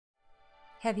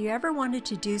Have you ever wanted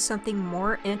to do something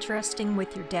more interesting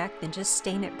with your deck than just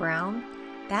stain it brown?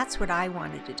 That's what I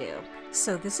wanted to do.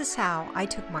 So this is how I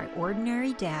took my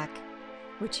ordinary deck,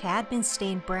 which had been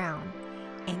stained brown,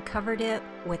 and covered it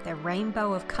with a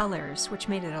rainbow of colors, which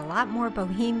made it a lot more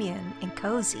bohemian and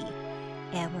cozy,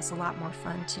 and was a lot more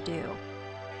fun to do.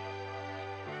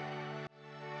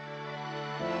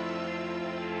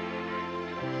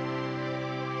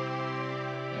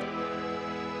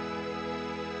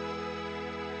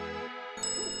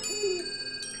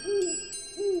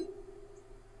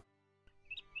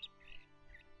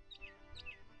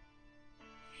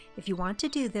 If you want to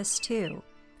do this too,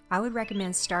 I would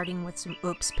recommend starting with some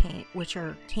Oops paint, which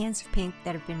are cans of paint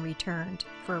that have been returned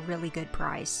for a really good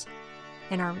price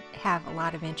and have a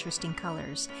lot of interesting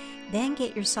colors. Then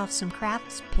get yourself some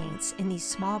crafts paints in these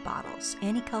small bottles.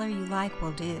 Any color you like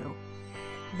will do.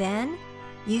 Then,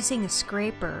 using a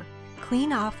scraper,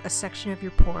 clean off a section of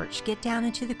your porch, get down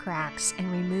into the cracks,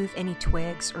 and remove any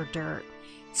twigs or dirt.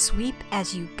 Sweep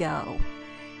as you go.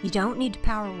 You don't need to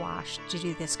power wash to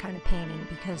do this kind of painting,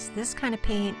 because this kind of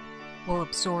paint will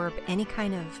absorb any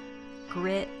kind of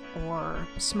grit or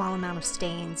small amount of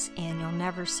stains, and you'll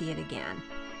never see it again.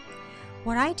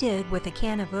 What I did with a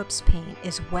can of Oops paint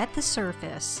is wet the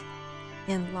surface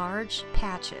in large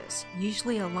patches,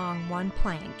 usually along one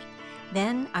plank.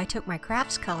 Then I took my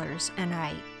crafts colors and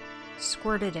I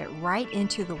squirted it right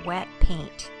into the wet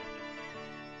paint.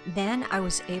 Then I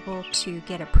was able to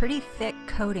get a pretty thick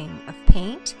coating of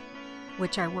paint,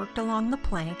 which I worked along the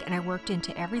plank, and I worked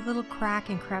into every little crack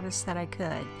and crevice that I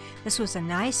could. This was a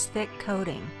nice thick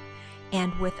coating,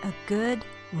 and with a good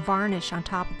varnish on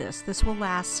top of this, this will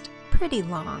last pretty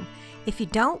long. If you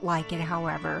don't like it,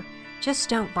 however, just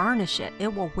don't varnish it.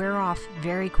 It will wear off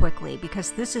very quickly, because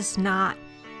this is not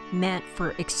meant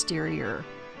for exterior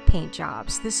paint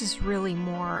jobs. This is really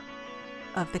more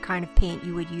of the kind of paint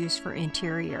you would use for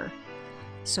interior.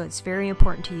 So it's very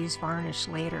important to use varnish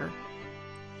later.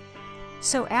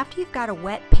 So after you've got a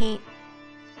wet paint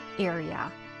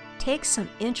area, take some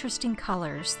interesting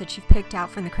colors that you've picked out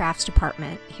from the crafts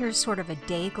department. Here's sort of a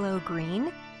day glow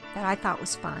green that I thought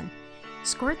was fun.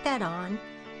 Squirt that on,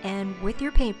 and with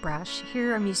your paintbrush,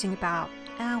 here I'm using about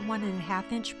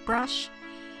 1.5 inch brush,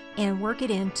 and work it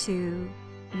into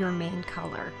your main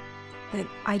color. The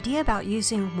idea about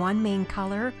using one main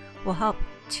color will help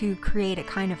to create a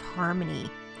kind of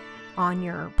harmony on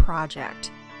your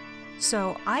project.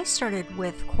 So I started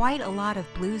with quite a lot of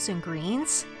blues and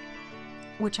greens,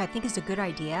 which I think is a good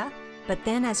idea, but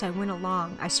then as I went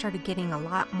along, I started getting a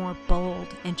lot more bold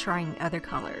and trying other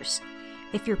colors.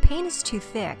 If your paint is too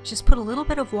thick, just put a little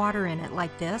bit of water in it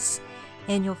like this,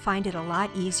 and you'll find it a lot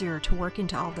easier to work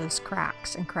into all those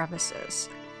cracks and crevices.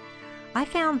 I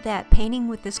found that painting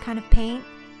with this kind of paint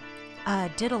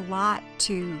did a lot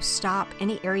to stop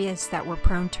any areas that were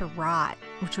prone to rot,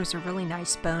 which was a really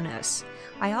nice bonus.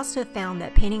 I also found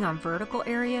that painting on vertical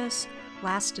areas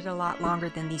lasted a lot longer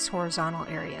than these horizontal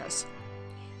areas.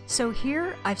 So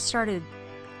here I've started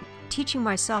teaching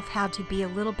myself how to be a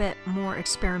little bit more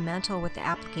experimental with the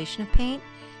application of paint,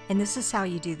 and this is how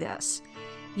you do this.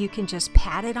 You can just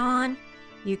pat it on,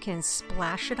 you can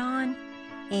splash it on,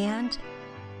 and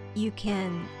you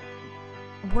can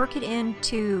work it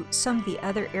into some of the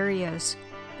other areas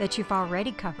that you've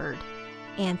already covered,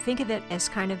 and think of it as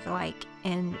kind of like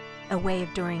a way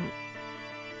of doing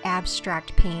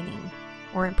abstract painting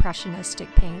or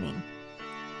impressionistic painting.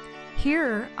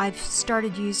 Here I've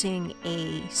started using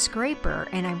a scraper,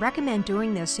 and I recommend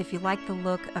doing this if you like the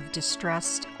look of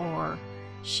distressed or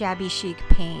shabby chic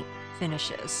paint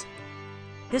finishes.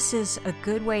 This is a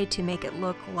good way to make it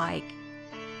look like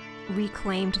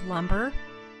reclaimed lumber,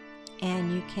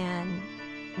 and you can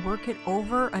work it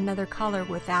over another color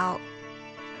without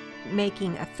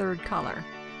making a third color.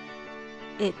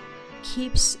 It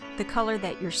keeps the color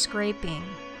that you're scraping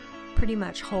pretty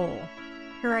much whole.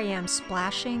 Here I am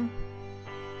splashing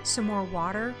some more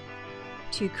water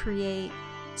to create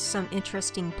some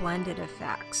interesting blended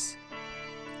effects.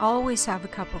 Always have a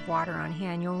cup of water on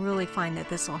hand. You'll really find that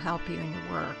this will help you in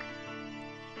your work.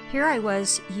 Here I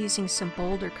was using some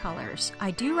bolder colors.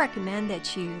 I do recommend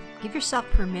that you give yourself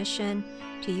permission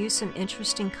to use some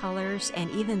interesting colors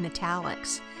and even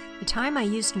metallics. The time I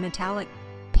used metallic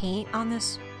paint on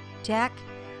this deck,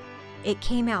 it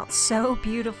came out so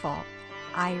beautiful.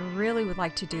 I really would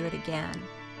like to do it again.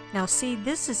 Now see,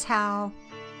 this is how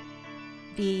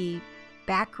the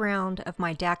background of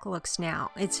my deck looks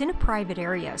now. It's in a private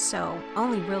area, so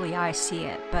only really I see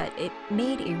it, but it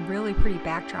made a really pretty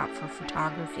backdrop for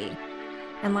photography.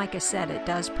 And like I said, it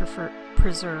does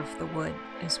preserve the wood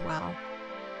as well.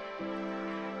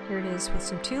 Here it is with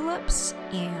some tulips,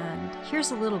 and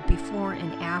here's a little before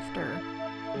and after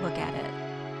look at it.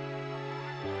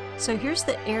 So here's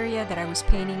the area that I was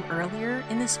painting earlier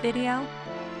in this video,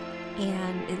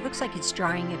 and it looks like it's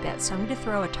drying a bit, so I'm going to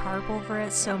throw a tarp over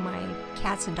it so my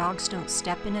cats and dogs don't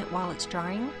step in it while it's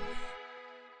drying.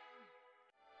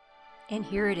 And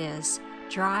here it is,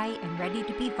 dry and ready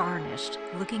to be varnished,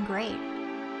 looking great.